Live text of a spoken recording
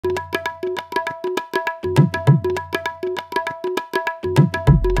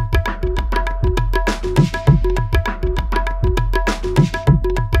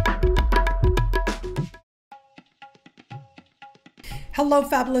Hello,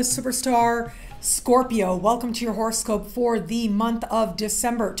 fabulous superstar Scorpio. Welcome to your horoscope for the month of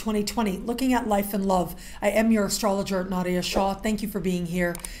December 2020, looking at life and love. I am your astrologer, Nadiya Shah. Thank you for being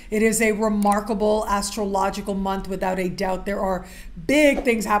here. It is a remarkable astrological month, without a doubt. There are big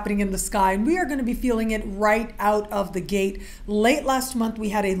things happening in the sky, and we are going to be feeling it right out of the gate. Late last month,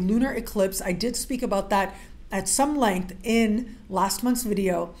 we had a lunar eclipse. I did speak about that at some length in last month's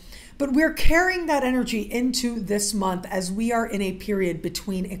video. But we're carrying that energy into this month as we are in a period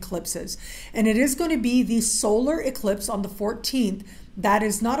between eclipses. And it is going to be the solar eclipse on the 14th that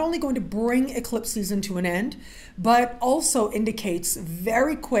is not only going to bring eclipse season to an end, but also indicates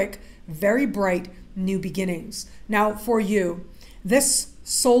very quick, very bright new beginnings. Now, for you, this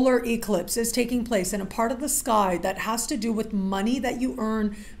solar eclipse is taking place in a part of the sky that has to do with money that you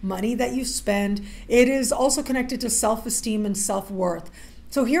earn, money that you spend. It is also connected to self-esteem and self-worth.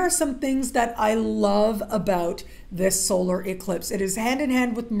 So here are some things that I love about this solar eclipse. It is hand in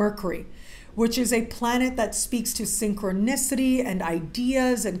hand with Mercury, which is a planet that speaks to synchronicity and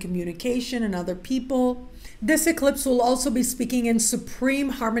ideas and communication and other people. This eclipse will also be speaking in supreme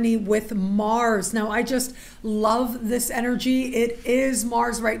harmony with Mars. Now, I just love this energy. It is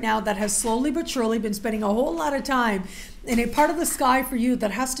Mars right now that has slowly but surely been spending a whole lot of time in a part of the sky for you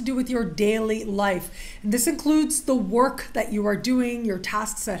that has to do with your daily life. And this includes the work that you are doing, your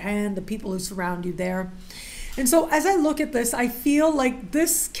tasks at hand, the people who surround you there. And so as I look at this, I feel like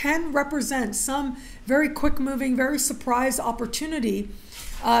this can represent some very quick moving, very surprise opportunity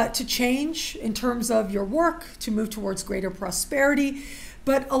to change in terms of your work, to move towards greater prosperity.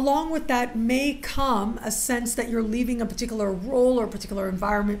 But along with that may come a sense that you're leaving a particular role or a particular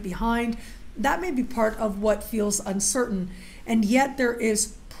environment behind. That may be part of what feels uncertain. And yet there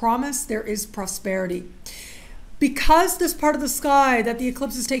is promise, there is prosperity. Because this part of the sky that the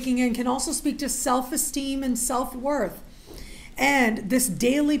eclipse is taking in can also speak to self-esteem and self-worth. And this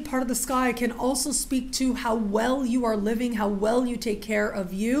daily part of the sky can also speak to how well you are living, how well you take care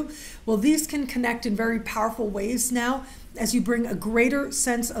of you. Well, these can connect in very powerful ways now as you bring a greater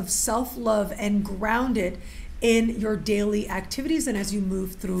sense of self-love and ground it in your daily activities and as you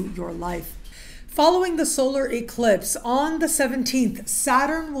move through your life. Following the solar eclipse on the 17th,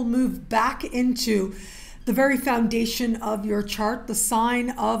 Saturn will move back into the very foundation of your chart, the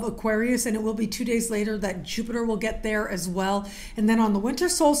sign of Aquarius, and it will be 2 days later that Jupiter will get there as well. And then on the winter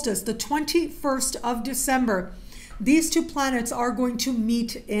solstice, the 21st of December, these two planets are going to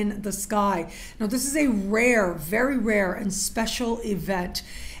meet in the sky. Now, this is a rare, very rare and special event.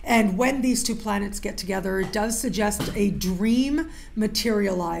 And when these two planets get together, it does suggest a dream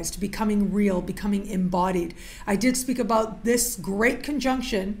materialized, becoming real, becoming embodied. I did speak about this great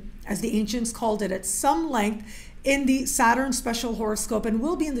conjunction, as the ancients called it, at some length in the Saturn special horoscope, and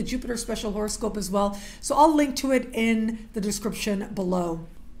will be in the Jupiter special horoscope as well. So I'll link to it in the description below.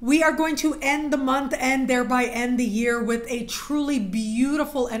 We are going to end the month and thereby end the year with a truly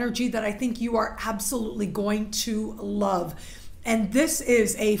beautiful energy that I think you are absolutely going to love. And this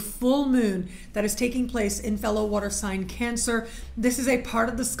is a full moon that is taking place in fellow water sign Cancer. This is a part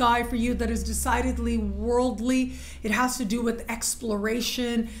of the sky for you that is decidedly worldly. It has to do with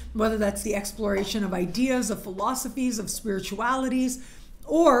exploration, whether that's the exploration of ideas, of philosophies, of spiritualities,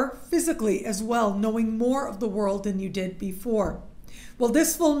 or physically as well, knowing more of the world than you did before. Well,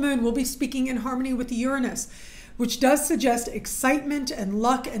 this full moon will be speaking in harmony with Uranus, which does suggest excitement and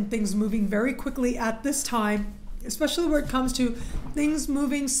luck and things moving very quickly at this time, especially where it comes to things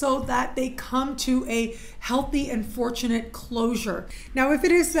moving so that they come to a healthy and fortunate closure. Now, if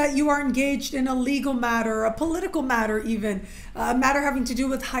it is that you are engaged in a legal matter, a political matter even, a matter having to do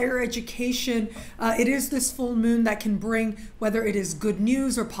with higher education, it is this full moon that can bring, whether it is good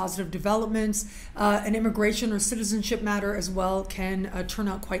news or positive developments, an immigration or citizenship matter as well can turn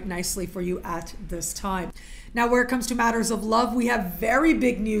out quite nicely for you at this time. Now, where it comes to matters of love, we have very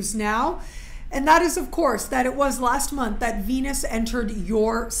big news now. And that is, of course, that it was last month that Venus entered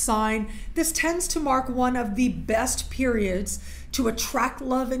your sign. This tends to mark one of the best periods to attract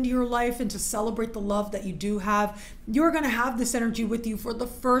love into your life and to celebrate the love that you do have. You're going to have this energy with you for the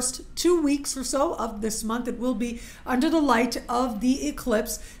first 2 weeks or so of this month. It will be under the light of the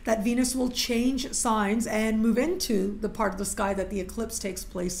eclipse that Venus will change signs and move into the part of the sky that the eclipse takes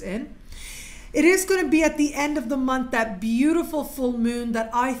place in. It is going to be at the end of the month, that beautiful full moon that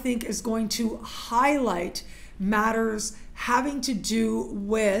I think is going to highlight matters having to do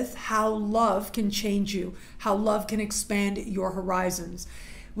with how love can change you, how love can expand your horizons,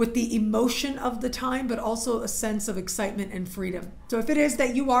 with the emotion of the time, but also a sense of excitement and freedom. So if it is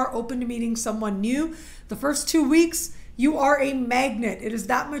that you are open to meeting someone new, the first 2 weeks, You are a magnet. It is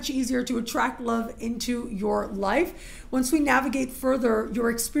that much easier to attract love into your life. Once we navigate further, your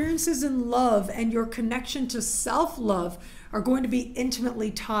experiences in love and your connection to self-love are going to be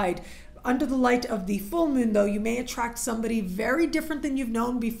intimately tied. Under the light of the full moon, though, you may attract somebody very different than you've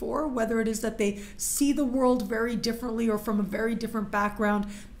known before, whether it is that they see the world very differently or from a very different background,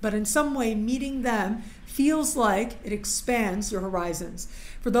 but in some way meeting them feels like it expands your horizons.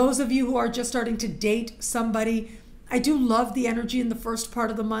 For those of you who are just starting to date somebody, I do love the energy in the first part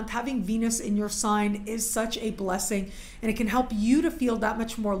of the month. Having Venus in your sign is such a blessing, and it can help you to feel that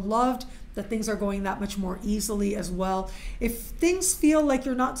much more loved, that things are going that much more easily as well. If things feel like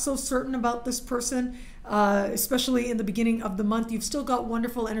you're not so certain about this person, especially in the beginning of the month, you've still got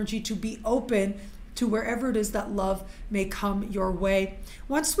wonderful energy to be open to wherever it is that love may come your way.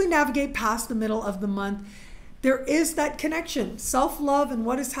 Once we navigate past the middle of the month, there is that connection, self-love and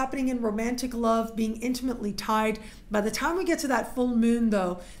what is happening in romantic love being intimately tied. By the time we get to that full moon,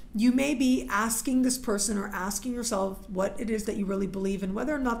 though, you may be asking this person or asking yourself what it is that you really believe and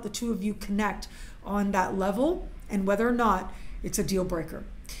whether or not the two of you connect on that level and whether or not it's a deal breaker.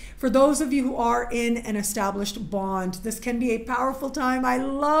 For those of you who are in an established bond, this can be a powerful time. I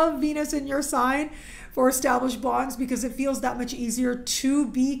love Venus in your sign for established bonds because it feels that much easier to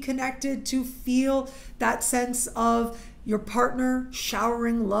be connected, to feel that sense of your partner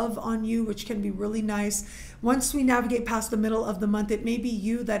showering love on you, which can be really nice. Once we navigate past the middle of the month, it may be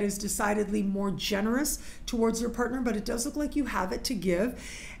you that is decidedly more generous towards your partner, but it does look like you have it to give.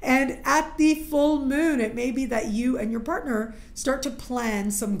 And at the full moon, it may be that you and your partner start to plan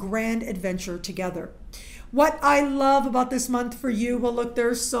some grand adventure together. What I love about this month for you, well, look,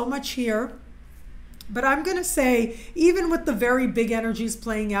 there's so much here. But I'm going to say, even with the very big energies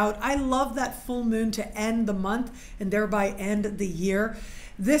playing out, I love that full moon to end the month and thereby end the year.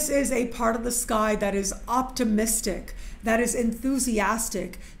 This is a part of the sky that is optimistic, that is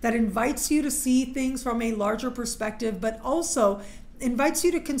enthusiastic, that invites you to see things from a larger perspective, but also invites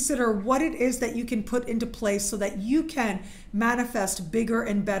you to consider what it is that you can put into place so that you can manifest bigger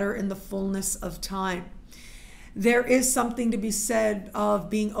and better in the fullness of time. There is something to be said of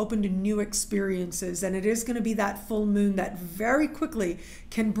being open to new experiences, and it is going to be that full moon that very quickly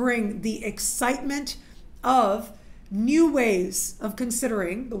can bring the excitement of new ways of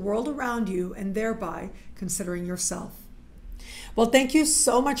considering the world around you and thereby considering yourself. Well, thank you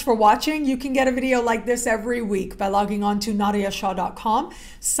so much for watching. You can get a video like this every week by logging on to nadiyashah.com.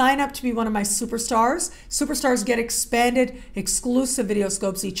 Sign up to be one of my superstars. Superstars get expanded, exclusive video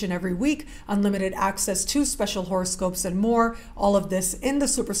scopes each and every week, unlimited access to special horoscopes and more. All of this in the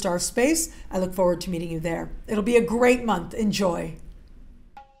superstar space. I look forward to meeting you there. It'll be a great month. Enjoy.